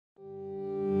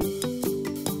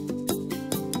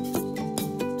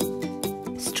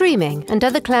Streaming and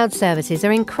other cloud services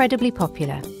are incredibly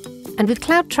popular. And with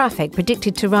cloud traffic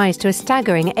predicted to rise to a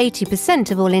staggering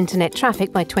 80% of all internet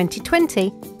traffic by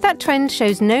 2020, that trend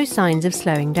shows no signs of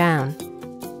slowing down.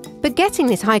 But getting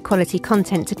this high-quality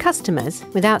content to customers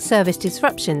without service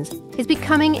disruptions is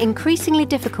becoming increasingly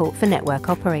difficult for network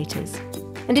operators.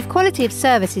 And if quality of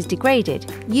service is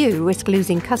degraded, you risk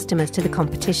losing customers to the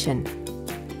competition.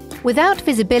 Without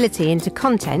visibility into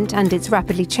content and its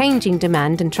rapidly changing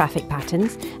demand and traffic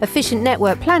patterns, efficient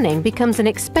network planning becomes an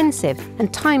expensive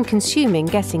and time-consuming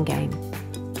guessing game.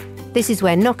 This is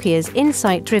where Nokia's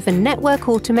insight-driven network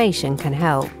automation can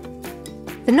help.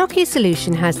 The Nokia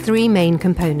solution has three main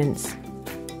components.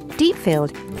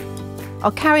 Deepfield,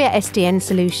 our carrier SDN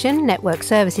solution, Network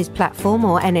Services Platform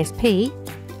or NSP,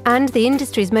 and the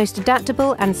industry's most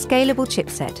adaptable and scalable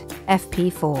chipset,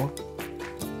 FP4.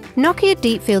 Nokia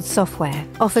Deepfield software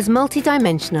offers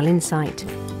multi-dimensional insight,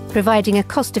 providing a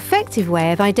cost-effective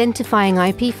way of identifying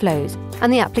IP flows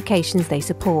and the applications they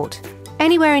support,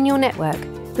 anywhere in your network,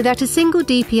 without a single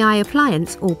DPI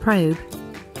appliance or probe.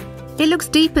 It looks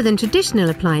deeper than traditional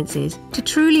appliances to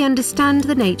truly understand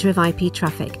the nature of IP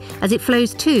traffic as it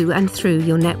flows to and through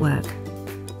your network.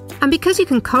 And because you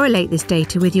can correlate this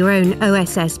data with your own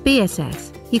OSS/BSS,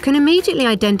 you can immediately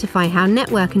identify how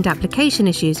network and application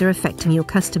issues are affecting your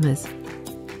customers.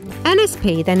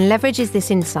 NSP then leverages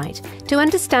this insight to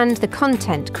understand the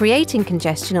content creating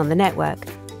congestion on the network,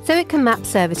 so it can map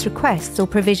service requests or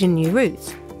provision new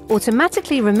routes,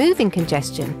 automatically removing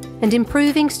congestion and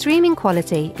improving streaming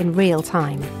quality in real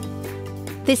time.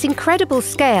 This incredible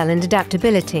scale and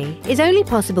adaptability is only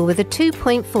possible with the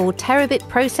 2.4 terabit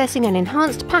processing and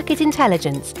enhanced packet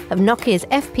intelligence of Nokia's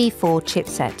FP4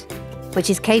 chipset, which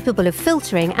is capable of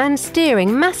filtering and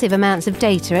steering massive amounts of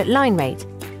data at line rate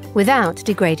without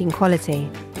degrading quality.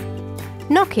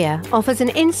 Nokia offers an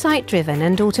insight-driven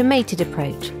and automated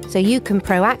approach, so you can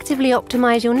proactively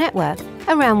optimize your network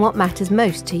around what matters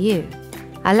most to you,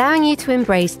 allowing you to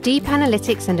embrace deep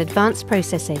analytics and advanced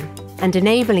processing, and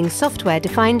enabling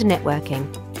software-defined networking,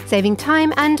 saving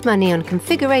time and money on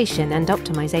configuration and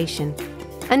optimization,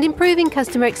 and improving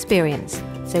customer experience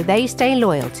so they stay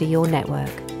loyal to your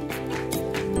network.